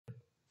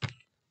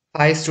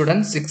Hi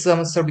students, 6th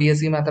semester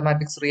BSc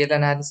Mathematics Real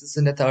Analysis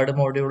in the third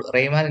module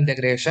Riemann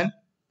Integration.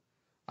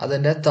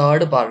 അതിന്റെ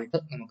third part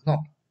നമുക്ക് നോക്കാം.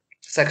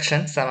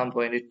 Section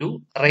 7.2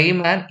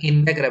 Riemann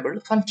Integrable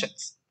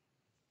Functions.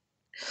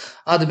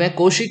 ആദ്യമേ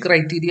Cauchy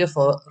criteria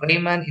for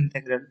Riemann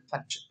Integrable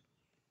Function.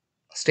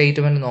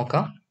 Statement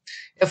നോക്കാം.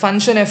 A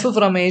function f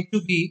from a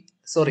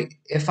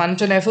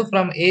function f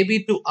from ab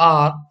to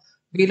r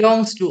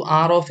belongs to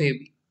r of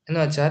ab.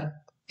 എന്ന് വെച്ചാൽ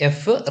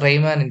f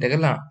Riemann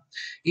integral ആണ്.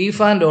 If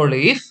and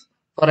only if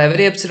for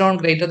every epsilon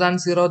greater than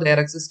 0 there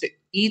exists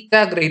eta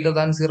greater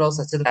than 0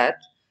 such that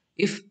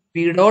if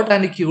p dot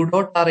and q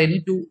dot are any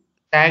two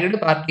tagged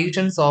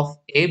partitions of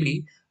ab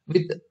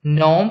with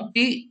norm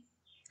p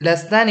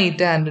less than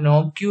eta and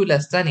norm q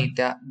less than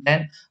eta,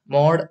 then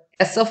mod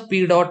s of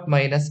p dot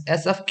minus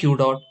s of q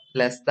dot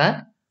less than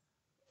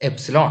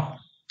epsilon.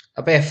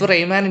 അപ്പോൾ F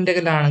Riemann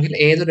integral ആണെങ്കിൽ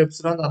ഏതൊരു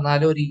epsilon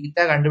തന്നാലും ഒരു ഈറ്റ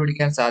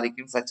കണ്ടുപിടിക്കാൻ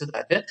സാധിക്കും such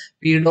that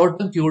P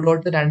ഡോട്ടും Q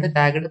ഡോട്ടും രണ്ട്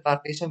tagged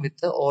partition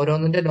വിത്ത്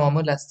ഓരോന്നിന്റെ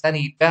normal less than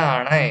ഈറ്റ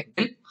ആണ്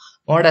എങ്കിൽ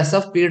mode S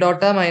of P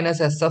dot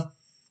minus S of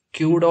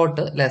Q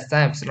dot less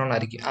than epsilon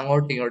ആയിരിക്കും.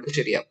 അങ്ങോട്ടും ഇങ്ങോട്ടും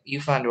ശരിയാവും.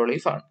 ഈഫ് ആൻഡ് ഓൾ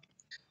ഈഫ് ആണ്.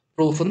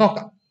 പ്രൂഫ്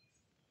നോക്കാം.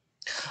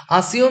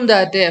 Assume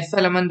that F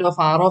element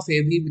of R of A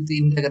B with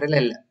integral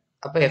L.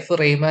 അപ്പൊ എഫ്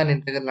റൈമാൻ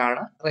ഇന്റഗ്രൽ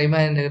ആണ്.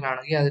 Riemann integral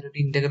ആണെങ്കിൽ അതിനൊരു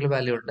ഇന്റഗ്രൽ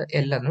വാല്യൂ ഉണ്ട്,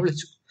 എൽ എന്ന്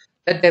വിളിച്ചു.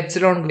 Let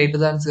epsilon greater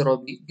than 0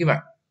 be given.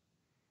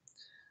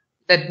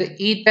 Let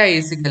eta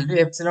is equal to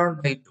epsilon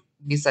by 2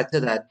 be such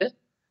that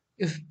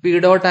if p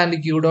dot and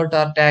q dot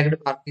are tagged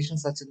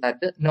partitions such that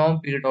norm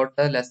p dot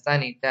less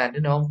than eta and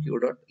norm q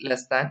dot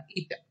less than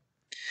eta.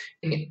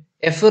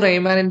 F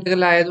Riemann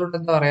integral ആയതുകൊണ്ട്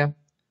എന്താ പറയാ,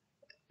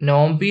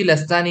 norm p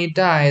less than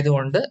eta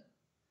ആയതുകൊണ്ട്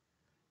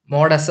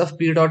mod s of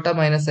p dot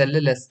minus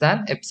l less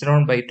than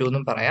epsilon by 2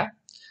 എന്നും പറയാം.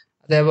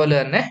 അതേപോലെ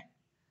തന്നെ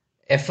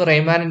F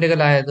Riemann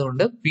integral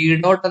ആയതുകൊണ്ട് P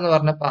dot എന്ന്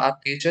പറഞ്ഞ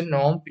പാർട്ടീഷൻ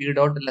നോം പി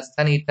ഡോട്ട് ലെസ്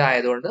ദാൻ ഈറ്റ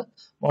ആയതുകൊണ്ട്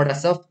mode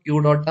S of Q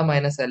dot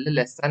minus L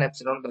less than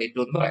epsilon by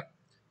 2 എന്ന് പറയാം.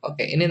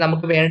 ഓക്കെ, ഇനി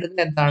നമുക്ക്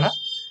വേണ്ടത് എന്താണ്?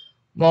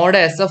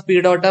 Mode S of P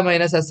dot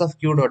minus S of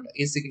Q dot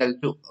is equal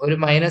to ഒരു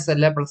മൈനസ്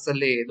എൽ പ്ലസ്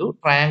എൽ ചെയ്തു,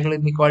 ട്രയാങ്കിൾ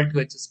ഇൻഇക്വാലിറ്റി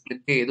വെച്ച്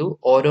split ചെയ്തു,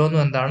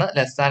 ഓരോന്നും എന്താണ്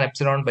ലെസ് ദാൻ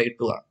എപ്സിലോൺ ബൈ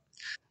 2 ആണ്.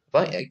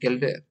 അപ്പൊ ഈക്വൽ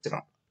ടു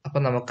എപ്സിലോൺ. അപ്പൊ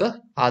നമുക്ക്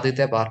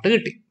ആദ്യത്തെ പാർട്ട്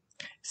കിട്ടി.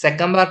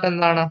 സെക്കൻഡ് പാർട്ട്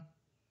എന്താണ്?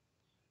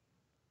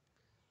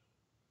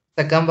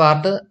 സെക്കൻഡ്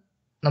പാർട്ട്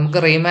നമുക്ക്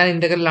റീമാൻ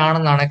ഇന്റഗ്രൽ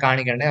ആണെന്നാണ്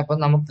കാണിക്കേണ്ടത്. അപ്പൊ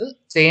നമുക്ക്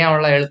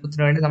ചെയ്യാനുള്ള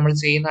എളുപ്പത്തിന് വേണ്ടി നമ്മൾ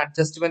ചെയ്യുന്ന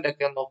അഡ്ജസ്റ്റ്മെന്റ്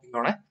ഒക്കെ ഒന്ന്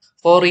നോക്കിക്കോണേ.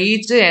 For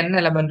each N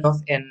element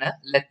of N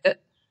let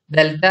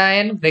delta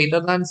N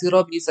greater than 0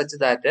 be such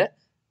that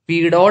P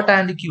dot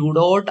and Q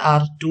dot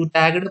R to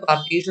tagged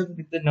partition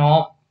with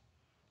Noam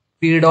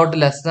P dot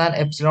less than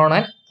epsilon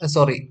N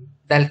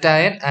delta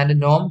N and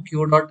Noam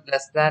Q dot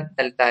less than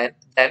delta N,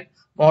 then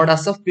mode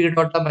S of P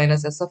dot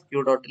minus S of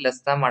Q dot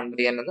less than 1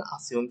 by N എന്ന്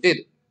assume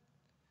ചെയ്തു.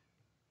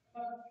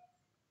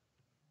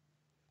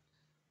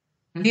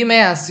 We may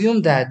assume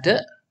that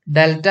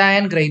delta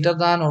n greater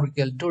than or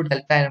equal to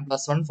delta n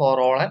plus 1 for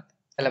all n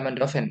element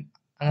of n.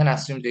 അങ്ങനെ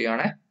assume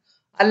ചെയ്യുകയാണെ.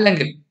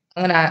 അല്ലെങ്കിൽ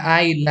അങ്ങനെ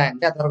ആയില്ല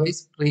എങ്കിൽ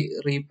otherwise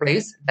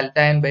replace delta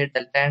N by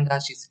delta N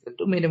dash is equal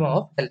to minimum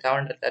of delta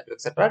 1 delta 2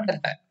 etcetera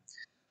delta N.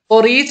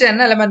 For each n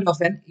element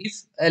of n if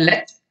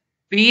let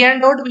pn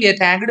dot be a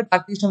tagged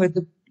partition with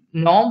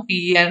norm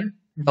pn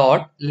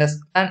dot less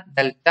than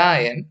delta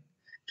n,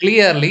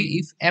 clearly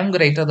if m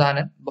greater than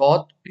n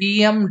both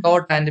pm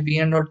dot and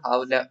pn dot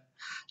have the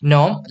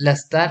Noam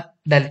less than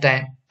delta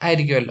N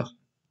ആയിരിക്കുമല്ലോ.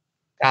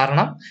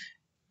 കാരണം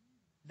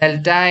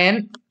delta N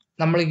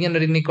നമ്മൾ ഇങ്ങനെ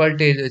ഒരു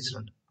inequality എഴുതി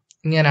വെച്ചിട്ടുണ്ട്.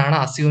 ഇങ്ങനെയാണ്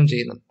assume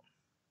ചെയ്യുന്നത്.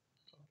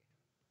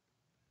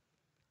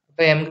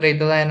 അപ്പൊ എം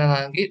ഗ്രേറ്റർ ദാൻ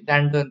ആണെങ്കിൽ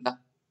രണ്ടും എന്താ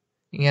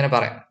ഇങ്ങനെ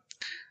പറയാം.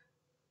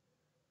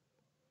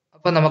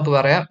 അപ്പൊ നമുക്ക്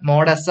പറയാം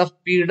mode S of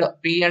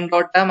P N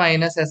dot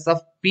minus S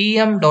of P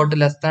M dot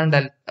less than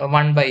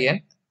 1 by N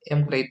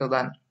M greater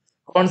than.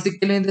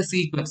 Consequently ഇതിന്റെ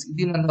സീക്വൻസ്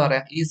ഇതിന് എന്താ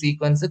പറയാ, ഈ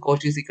സീക്വൻസ്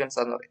കോച്ചി സീക്വൻസ്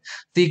എന്ന് പറയും.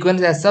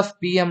 Sequence S F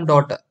P M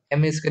dot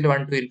M ഈസ്കൽ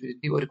 1 to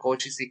infinity ഒരു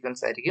Cauchy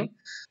sequence ആയിരിക്കും.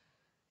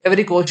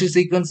 Every Cauchy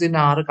sequence in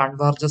 6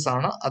 converges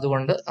ആണ്.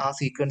 അതുകൊണ്ട് ആ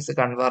സീക്വൻസ്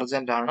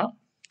കൺവേർജന്റ് ആണ്.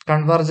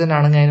 കൺവേർജന്റ്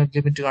ആണ്, ഞാൻ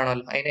ലിമിറ്റ്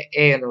കാണുമല്ലോ, അതിനെ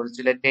എ എന്ന്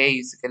വിളിച്ചു. Let A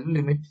ഈസ്കൽ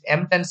limit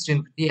M tense to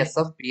infinity S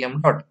of P M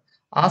dot.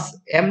 ആ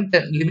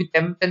limit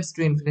M tense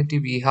to infinity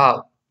we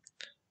have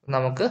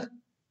നമുക്ക്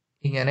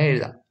ഇങ്ങനെ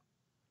എഴുതാം.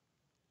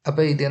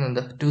 അപ്പൊ ഇത്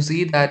to see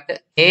that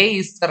A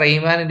is the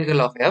റീമാൻ integral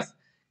of F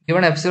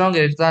given epsilon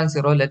greater than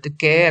 0 let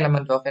k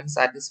element of n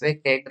satisfy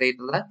k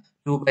greater than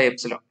 2 by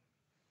epsilon.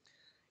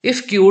 If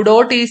q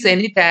dot is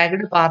any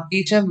tagged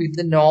partition with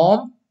norm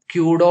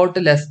q dot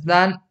less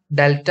than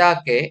delta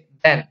k,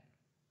 then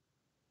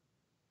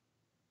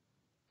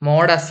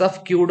mod s of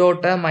q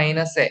dot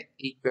minus a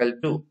equal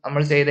to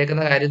നമ്മൾ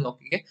ചെയ്തേക്കുന്ന കാര്യം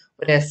നോക്കിക്കേ,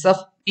 ഒരു S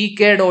of P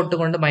K dot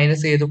കൊണ്ട്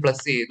minus ചെയ്തു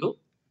plus ചെയ്തു,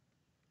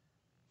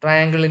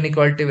 triangle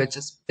inequality വെച്ച്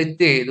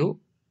split ചെയ്തു.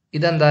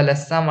 ഇതെന്താ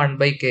ലെസ് ദാൻ 1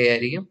 ബൈ കെ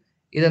ആയിരിക്കും.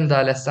 ഇതെന്താ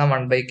ലെസ് ദാൻ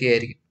 1 ബൈ കെ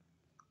ആയിരിക്കും.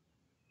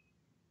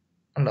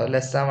 ഉണ്ടോ,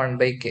 less than 1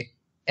 by K.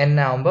 N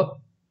ആവുമ്പോ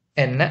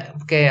എൻ,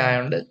 കെ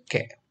ആയതുകൊണ്ട്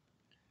കെ.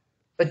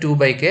 ഇപ്പൊ 2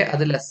 ബൈ കെ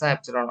അത് ലെസ് ദാൻ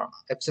എപ്സിലോൺ ആണ്.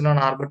 എപ്സിലോൺ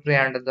ആർബിട്രറി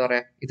ആയതുകൊണ്ട് എന്താ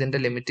പറയാ, ഇതിന്റെ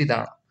ലിമിറ്റ്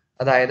ഇതാണ്.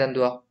 അതായത്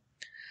എന്തുവാ,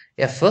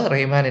 എഫ്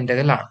റീമാൻ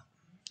ഇന്റഗ്രൽ ആണ്.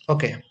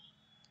 ഓക്കെ,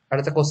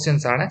 അടുത്ത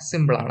ക്വസ്റ്റ്യൻസ് ആണ്,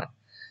 സിമ്പിൾ ആണ്.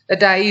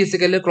 Let I is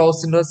equal to close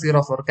interval 0,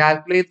 4.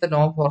 Calculate the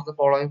norm for the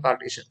following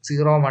partition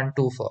 0, 1,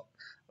 2, 4.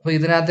 അപ്പൊ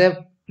ഇതിനകത്തെ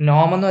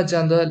നോം എന്ന്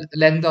വെച്ചാൽ എന്ത്,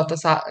 length of the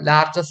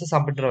largest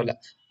sub interval.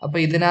 അപ്പൊ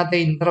ഇതിനകത്തെ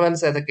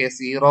ഇന്റർവെൽസ് ഏതൊക്കെ?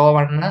 0,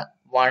 1,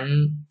 1,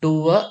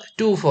 2,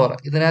 2, 4.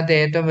 ഇതിനകത്ത്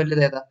ഏറ്റവും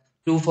വലുത് ഏതാ?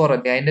 2, 4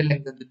 അല്ലേ? അതിന്റെ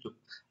ലെങ്ത് എന്ത്? 2.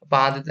 അപ്പൊ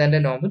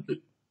ആദ്യത്തെ നോം 2.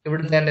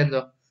 ഇവിടുത്തെ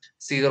എന്തോ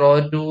 0,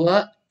 2,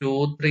 2,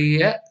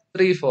 3,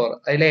 3, 4.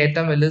 അതിലെ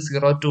ഏറ്റവും വലുത്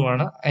 0, 2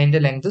 ആണ്.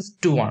 അതിന്റെ ലെങ്ത്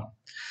 2 ആണ്.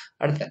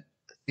 അടുത്ത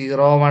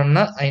 0, 1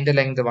 അതിന്റെ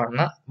ലെങ്ത്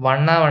 1,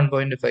 1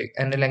 1.5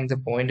 അതിന്റെ ലെങ്ത്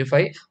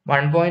 0.5,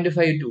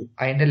 1.5 2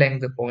 അതിന്റെ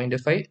ലെങ്ത്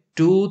 0.5,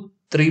 2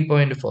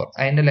 3.4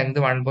 അതിന്റെ ലെങ്ത്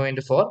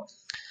 1.4,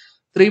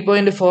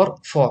 3.4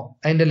 4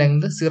 അതിന്റെ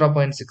ലെങ്ത്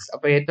 0.6.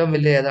 അപ്പൊ ഏറ്റവും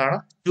വലിയ ഏതാണ്?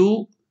 2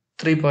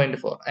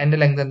 3.4 അതിന്റെ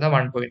ലെങ്ത് എന്താ?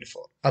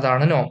 1.4.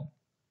 അതാണ് നോം.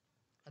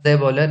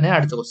 അതേപോലെ തന്നെ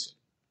അടുത്ത ക്വസ്റ്റ്യൻ.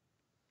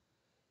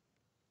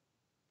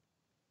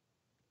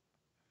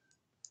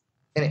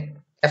 ഇനി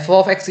f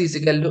of x is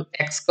equal to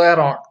x square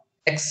on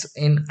x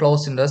in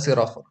closed interval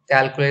 0, 4.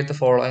 Calculate the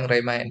following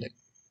Riemann integral.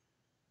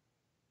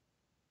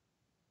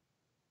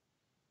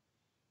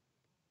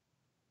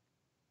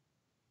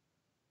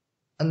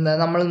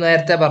 നമ്മൾ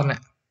നേരത്തെ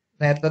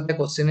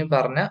ക്വസ്റ്റ്യനിൽ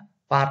പറഞ്ഞ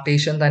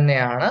പാർട്ടീഷൻ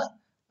തന്നെയാണ്,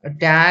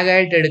 ടാഗ്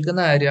ആയിട്ട്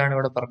എടുക്കുന്ന കാര്യമാണ്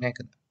ഇവിടെ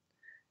പറഞ്ഞേക്കുന്നത്.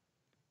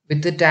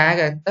 വിത്ത്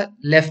tag at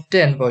left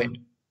end point,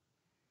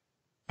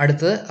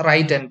 അടുത്തത്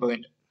റൈറ്റ് എൻഡ്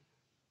പോയിന്റ്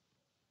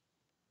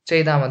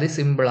ചെയ്താൽ മതി.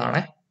 സിമ്പിൾ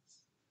ആണ്.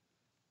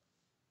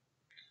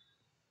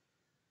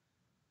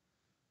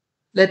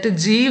 Let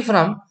G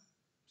from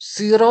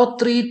 0,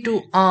 3 to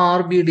R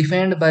be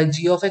defined by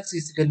G of x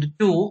is equal to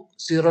 2,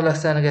 0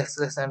 less than x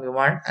less than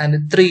 1, and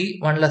 3,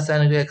 1 less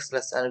than x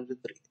less than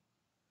 3.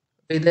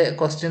 ഇത്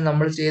question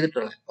നമ്മൾ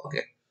ചെയ്തിട്ടുള്ളത്.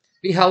 Okay,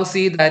 we have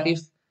seen that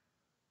if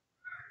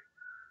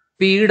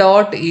P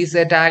dot is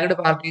a tagged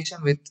partition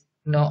with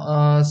no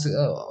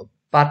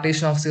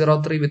partition of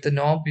 0, 3 with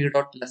no P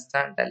dot less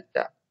than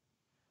delta,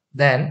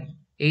 then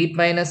 8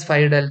 minus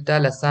 5 delta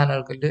less than or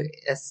equal to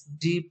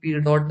SG P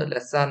dot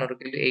less than or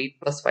equal to 8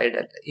 plus 5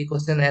 delta. ഈ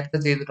question നേരത്തെ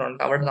ചെയ്തിട്ടുണ്ട്,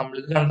 അവിടെ നമ്മൾ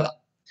ഇത് കണ്ടതാണ്.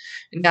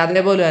 ഇനി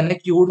അതേപോലെ തന്നെ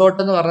Q dot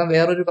എന്ന് പറഞ്ഞ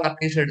വേറൊരു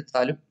പാർട്ടീഷൻ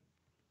എടുത്താലും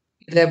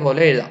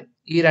ഇതേപോലെ എഴുതാം.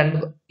 ഈ രണ്ട്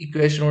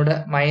ഇക്വേഷനോട്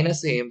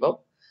മൈനസ് ചെയ്യുമ്പോൾ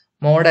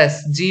mode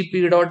SG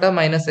P dot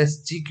minus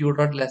SG Q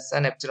dot less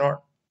than epsilon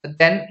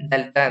 10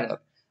 delta എന്ന്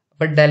പറയും.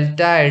 അപ്പൊ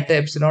ഡെൽറ്റ ആയിട്ട്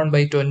എപ്സിലോൺ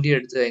ബൈ 20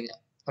 എടുത്തു കഴിഞ്ഞാൽ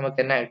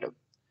നമുക്ക് എന്നാ കിട്ടും?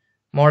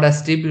 mod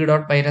ST P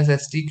dot minus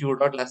ST Q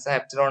dot less than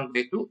epsilon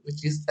by 2,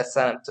 which is less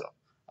than epsilon.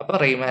 അപ്പൊ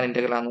റീമാൻ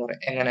ഇന്റഗ്രൽ എന്ന്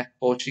പറയും. എങ്ങനെ?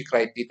 കോഷി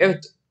ക്രൈറ്റീരിയ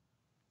വെച്ച്.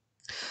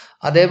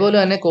 അതേപോലെ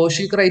തന്നെ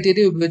കോഷി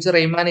ക്രൈറ്റീരിയ ഉപയോഗിച്ച്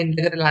റീമാൻ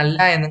ഇന്റഗ്രൽ അല്ല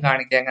എന്ന്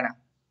കാണിക്കുക. എങ്ങനെ?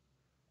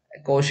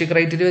 കോഷി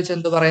ക്രൈറ്റീരിയ വെച്ച്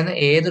എന്ത് പറയുന്നത്?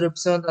 ഏതൊരു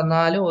എപ്സിലോൺ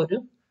തന്നാലും ഒരു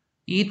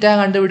ഈറ്റ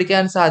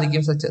കണ്ടുപിടിക്കാൻ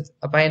സാധിക്കും സച്ചത്.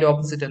 അപ്പൊ അതിന്റെ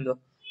ഓപ്പോസിറ്റ് എന്തോ?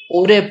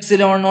 ഒരു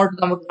എപ്സിലോണിനോട്ട്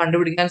നമുക്ക്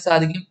കണ്ടുപിടിക്കാൻ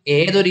സാധിക്കും.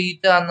 ഏതൊരു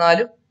ഈറ്റ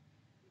തന്നാലും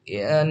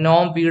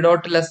നോം പി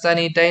ഡോട്ട് ലെസ് ദാൻ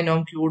ഈറ്റയും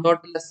നോം ക്യൂ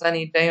ഡോട്ട് ലെസ് ദാൻ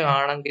ഈറ്റയും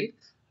ആണെങ്കിൽ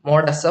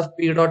mode S F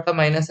P dot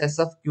minus S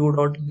F Q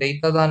dot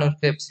greater than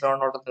ഒരു എപ്സിലോൺ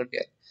ഡോട്ട്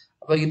കിട്ടിയാൽ,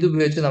 അപ്പൊ ഇത്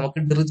ഉപയോഗിച്ച് നമുക്ക്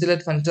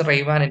ഡിറിച്ലെറ്റ് ഫംഗ്ഷൻ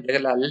റീമാൻ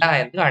ഇന്റഗ്രൽ അല്ല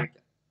എന്ന്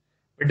കാണിക്കാം.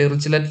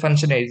 ഡിറിച്ലെറ്റ്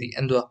ഫംഗ്ഷൻ എഴുതി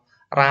എന്തുവാ?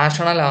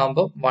 റാഷണൽ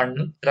ആകുമ്പോൾ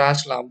 1,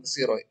 ഇറാഷണൽ ആകുമ്പോൾ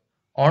 0,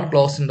 ഓൺ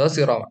ക്ലോസ് ഇന്റർവൽ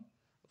 0, 1.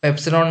 അപ്പൊ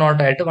എപ്സിലോൺ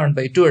നോട്ട് ആയിട്ട്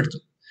 1/2 എടുത്തു.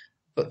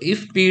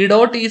 If P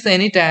dot is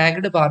any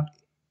tagged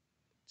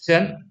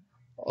partition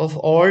of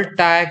all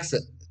tags,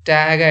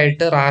 tag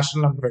ആയിട്ട്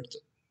റാഷണൽ നമ്പർ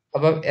എടുത്തു.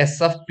 അപ്പൊ എസ്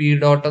എഫ് പി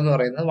ഡോട്ട് എന്ന്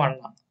പറയുന്നത് 1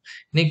 ആണ്.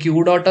 ഇനി ക്യൂ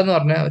ഡോട്ട് എന്ന്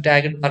പറഞ്ഞ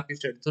ടാഗ്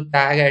പാർട്ടീഷൻ എടുത്തു,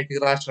 ടാഗ് ആയിട്ട്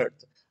ഇറാഷണൽ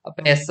എടുത്തു. അപ്പൊ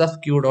എസ് എഫ്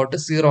ക്യൂ ഡോട്ട്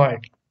 0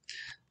 ആയിട്ട്.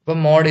 അപ്പൊ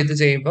മോഡ് ഇത്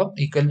ചെയ്യുമ്പോൾ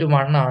ഈക്വൽ ടു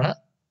 1 ആണ്.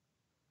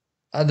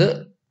 അത്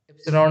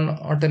എപ്സിലോൺ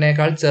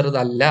നോട്ടിനേക്കാൾ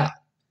ചെറുതല്ല.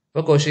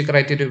 അപ്പൊ കോഷി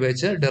ക്രൈറ്റീരിയ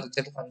ഉപയോഗിച്ച്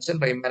ഡിറിച്ലെറ്റ് ഫംഗ്ഷൻ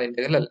റീമാൻ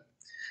ഇന്റഗ്രൽ അല്ല.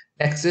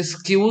 Next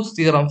squeeze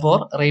theorem four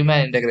റീമാൻ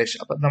integration.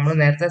 അപ്പൊ നമ്മൾ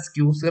നേരത്തെ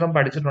സ്ക്യൂസ് തിയറം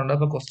പഠിച്ചിട്ടുണ്ട്.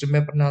 അപ്പൊ ക്വസ്റ്റ്യൻ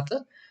പേപ്പറിനകത്ത്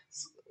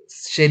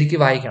ശരിക്ക്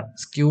വായിക്കണം.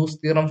 സ്ക്യൂസ്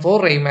തിയറം ഫോർ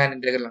റീമാൻ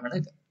ഇന്റഗ്രൽ ആണ്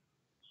ഇത്.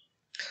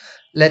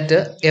 Let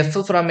f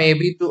from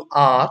AB to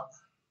R,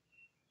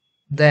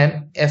 then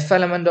f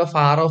element of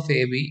R of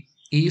AB,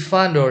 if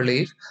and only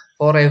if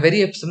for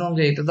every epsilon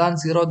greater than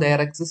 0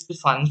 there exist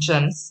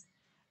functions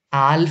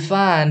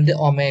alpha and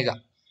omega.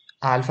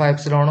 Alpha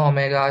epsilon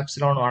omega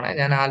epsilon ആണ്.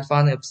 ഞാൻ alpha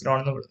എന്ന് epsilon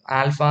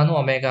alpha എന്ന്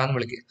omega എന്ന്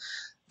വിളിക്കുക.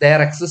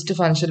 There exist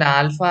function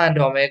alpha and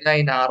omega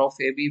in R of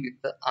AB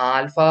with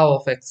alpha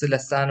of x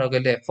less than or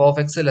equal to f of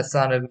x less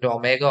than or equal to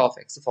omega of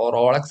x for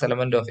all x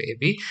element of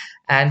AB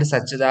and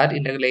such that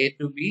integral A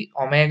to B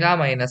omega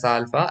minus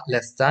alpha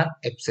less than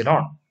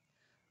epsilon.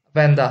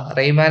 അപ്പൊ എന്താ?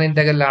 റീമാൻ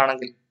integral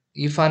ആണെങ്കിൽ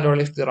if and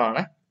only if 0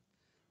 ആണ്.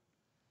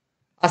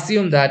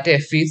 Assume that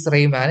f is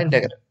റീമാൻ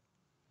integral.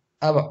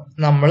 അപ്പൊ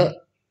നമ്മള്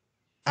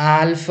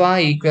alpha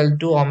equal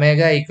to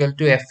omega equal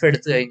to F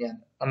എടുത്തു കഴിഞ്ഞാൽ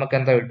നമുക്ക്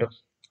എന്താ കിട്ടും?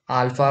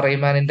 ആൽഫ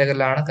റീമാൻ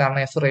ഇന്റഗ്രൽ ആണ്,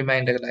 കാരണം എഫ് റീമാൻ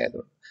ഇന്റഗ്രൽ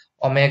ആയതുകൊണ്ട്.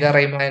 ഒമേഗ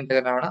റീമാൻ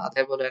ഇന്റഗ്രൽ ആണ്.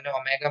 അതേപോലെ തന്നെ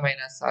ഒമേഗ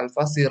മൈനസ് ആൽഫ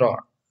 0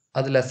 ആണ്,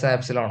 അത് ലെസ് ദാൻ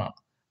എപ്സിലോൺ ആണ്.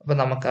 അപ്പൊ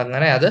നമുക്ക്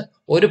അങ്ങനെ അത്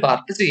ഒരു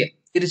പാർട്ട് ചെയ്യാം.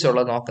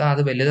 തിരിച്ചുള്ളത് നോക്കാം,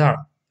 അത്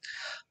വലുതാണ്.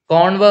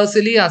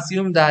 Conversely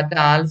assume that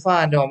alpha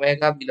and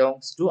omega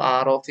belongs to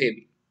R of A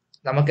B.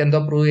 നമുക്ക് എന്തോ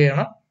പ്രൂവ്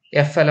ചെയ്യണം?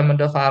 F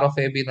element of R of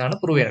A B എന്നാണ്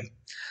പ്രൂവ് ചെയ്യണത്.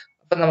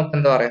 അപ്പൊ നമുക്ക്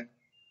എന്താ പറയാം?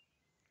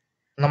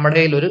 നമ്മുടെ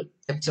കയ്യിൽ ഒരു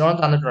എപ്സിലോൺ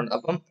തന്നിട്ടുണ്ട്.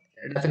 അപ്പം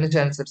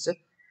ഡെഫിനിഷൻ അനുസരിച്ച്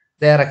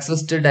there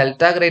exists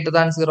delta greater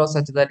than 0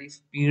 such that if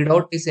p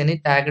dot is any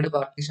tagged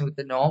partition with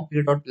no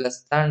p dot less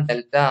than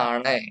delta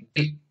ആണ്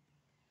എങ്കിൽ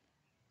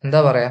എന്താ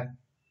പറയാ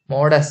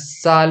mode S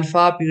alpha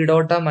P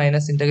daughter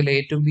minus integral A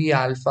to B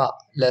alpha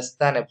less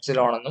than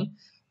epsilon എന്നും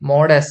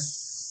mode S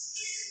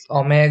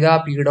omega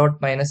P dot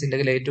minus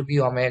integral A to B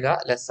omega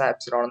less than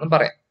epsilon എന്നും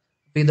പറയാം.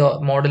 അപ്പൊ ഇത്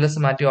modulus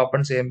മാറ്റി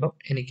ഓപ്പൺ ചെയ്യുമ്പോൾ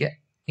എനിക്ക്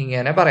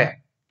ഇങ്ങനെ പറയാം.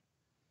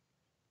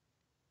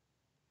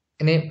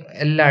 ഇനി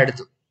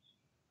എല്ലായിടത്തും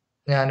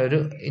ഞാനൊരു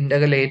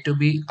ഇന്റഗ്രൽ എ ടു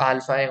ബി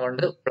ആൽഫയും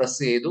കൊണ്ട് പ്ലസ്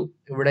ചെയ്തു,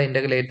 ഇവിടെ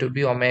ഇന്റഗ്രൽ എ ടു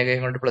ബി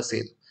ഒമേഗയും കൊണ്ട് പ്ലസ്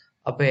ചെയ്തു.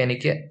 അപ്പൊ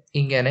എനിക്ക്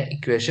ഇങ്ങനെ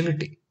ഇക്വേഷൻ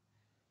കിട്ടി.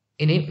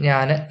 ഇനി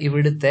ഞാൻ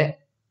ഇവിടുത്തെ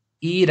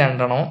ഈ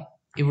രണ്ടെണ്ണവും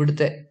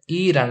ഇവിടുത്തെ ഈ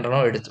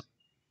രണ്ടെണ്ണവും എടുത്തു.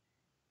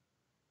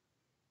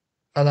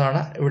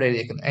 അതാണ് ഇവിടെ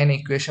എഴുതിയിരിക്കുന്നത്. അതിന്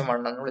ഇക്വേഷൻ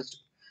 1 എന്ന് വിളിച്ചു.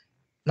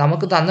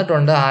 നമുക്ക്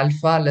തന്നിട്ടുണ്ട്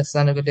alpha less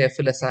an equal to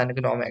F less an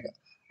equal to omega.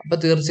 അപ്പൊ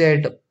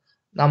തീർച്ചയായിട്ടും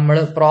നമ്മൾ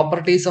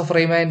പ്രോപ്പർട്ടീസ് ഓഫ്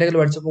റീമാൻ ഇന്റഗ്രൽ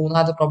പഠിച്ചപ്പോൾ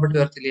മൂന്നാമത്തെ പ്രോപ്പർട്ടി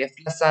വരത്തില്ലേ,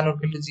 F less an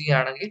equal to G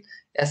ആണെങ്കിൽ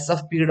S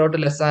F P dot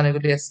less an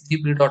equal to S G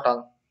P dot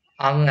ആണ്.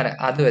 അങ്ങനെ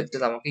അത് വെച്ച്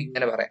നമുക്ക്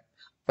ഇങ്ങനെ പറയാം.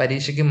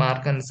 പരീക്ഷയ്ക്ക്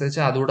മാർക്ക്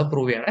അനുസരിച്ച് അതുകൂടെ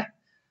പ്രൂവ് ചെയ്യണേ.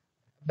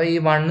 അപ്പൊ ഈ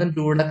 1ഉം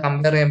 2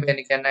 കമ്പയർ ചെയ്യുമ്പോൾ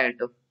എനിക്ക് എന്നാ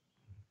കിട്ടും,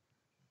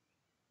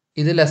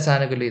 ഇത് ലെസ്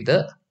ആൻ ഈക്വൽ ഇത്,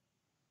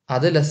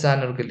 അത് ലെസ്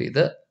ആൻ ഈക്വൽ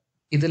ഇത്,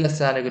 ഇത്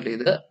ലെസ് ആൻ ഈക്വൽ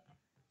ഇത്,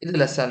 ഇത്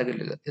ലെസ് ആൻ ഈക്വൽ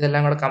ഇത്.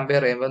 ഇതെല്ലാം കൂടെ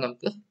കമ്പയർ ചെയ്യുമ്പോൾ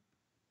നമുക്ക്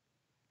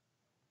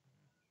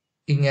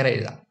ഇങ്ങനെ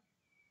എഴുതാം.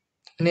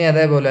 ഇനി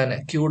അതേപോലെ തന്നെ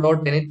ക്യൂ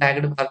ഡോട്ട് ഇനി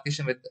ടാഗ്ഡ്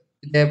പാർട്ടീഷൻ വിത്ത്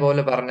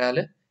ഇതേപോലെ പറഞ്ഞാൽ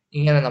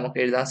ഇങ്ങനെ നമുക്ക്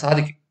എഴുതാൻ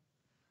സാധിക്കും.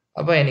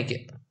 അപ്പൊ എനിക്ക്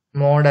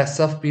mode S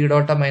F P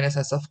dot minus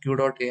S F Q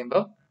dot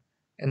ചെയ്യുമ്പോൾ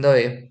എന്തോ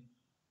ചെയ്യും,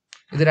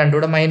 ഇത് രണ്ടും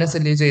കൂടെ മൈനസ്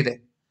അല്ലേ ചെയ്തേ.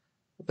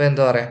 അപ്പൊ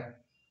എന്താ പറയാ,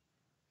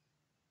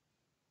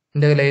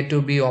 integral A to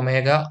B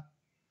omega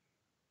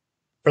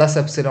plus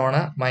എപ്സിലോണ്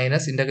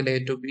minus integral A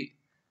to B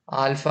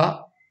alpha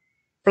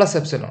plus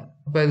epsilon.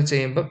 അപ്പൊ ഇത്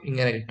ചെയ്യുമ്പോൾ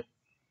ഇങ്ങനെ കിട്ടും.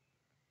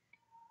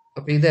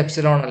 അപ്പൊ ഇത്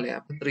എപ്സിലോൺ അല്ലേ,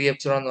 അപ്പൊ 3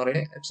 എപ്സിലോൺ എന്ന്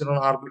പറയും. എപ്സിലോൺ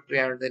ആർബിട്രറി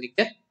ആയിട്ട്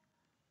എനിക്ക്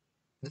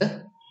ഇത്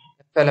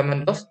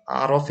element of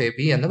R of A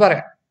B എന്ന്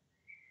പറയാം.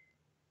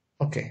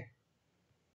 ഓക്കെ.